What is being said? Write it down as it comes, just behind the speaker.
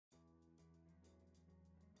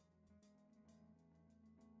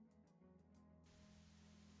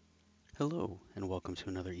Hello, and welcome to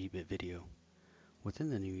another eBit video.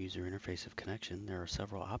 Within the new user interface of Connection, there are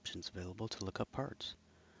several options available to look up parts.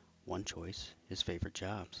 One choice is Favorite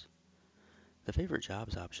Jobs. The Favorite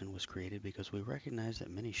Jobs option was created because we recognize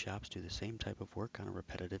that many shops do the same type of work on a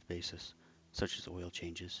repetitive basis, such as oil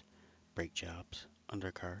changes, brake jobs,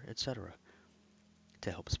 undercar, etc.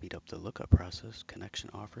 To help speed up the lookup process,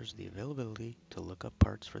 Connection offers the availability to look up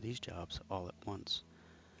parts for these jobs all at once.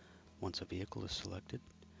 Once a vehicle is selected,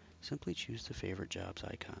 simply choose the Favorite Jobs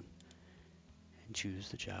icon and choose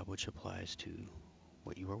the job which applies to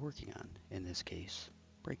what you are working on, in this case,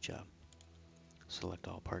 brake job. Select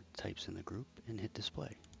all part types in the group and hit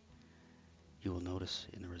display. You will notice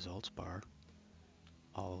in the results bar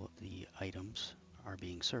all of the items are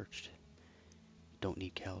being searched. Don't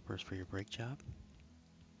need calipers for your brake job?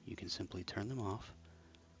 You can simply turn them off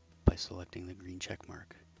by selecting the green check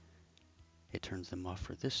mark. It turns them off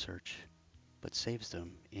for this search, but saves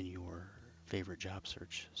them in your favorite job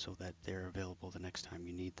search so that they're available the next time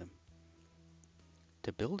you need them.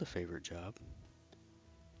 To build a favorite job,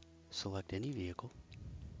 select any vehicle,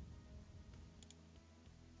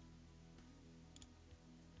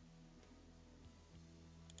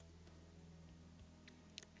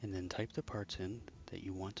 and then type the parts in that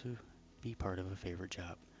you want to be part of a favorite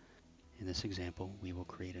job. In this example, we will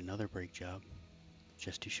create another brake job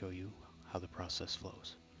just to show you how the process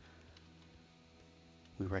flows.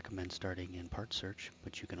 We recommend starting in part search,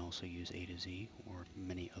 but you can also use A to Z or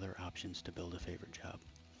many other options to build a favorite job.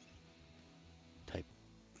 Type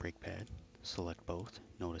brake pad, select both,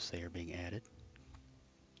 notice they are being added.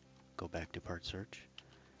 Go back to part search,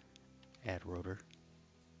 add rotor,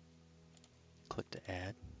 click to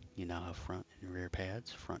add. You now have front and rear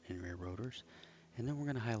pads, front and rear rotors, and then we're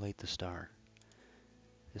going to highlight the star.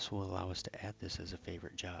 This will allow us to add this as a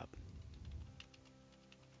favorite job.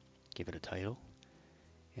 Give it a title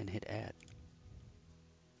and hit add.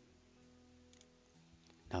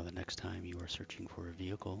 Now the next time you are searching for a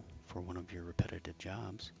vehicle for one of your repetitive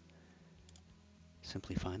jobs,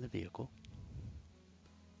 simply find the vehicle,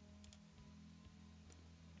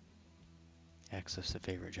 access the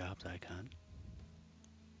favorite jobs icon,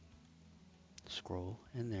 scroll,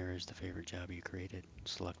 and there is the favorite job you created.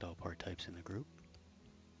 Select all part types in the group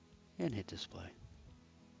and hit display.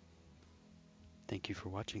 Thank you for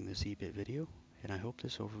watching this eBit video, and I hope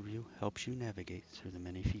this overview helps you navigate through the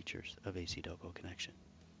many features of ACDelco Connection.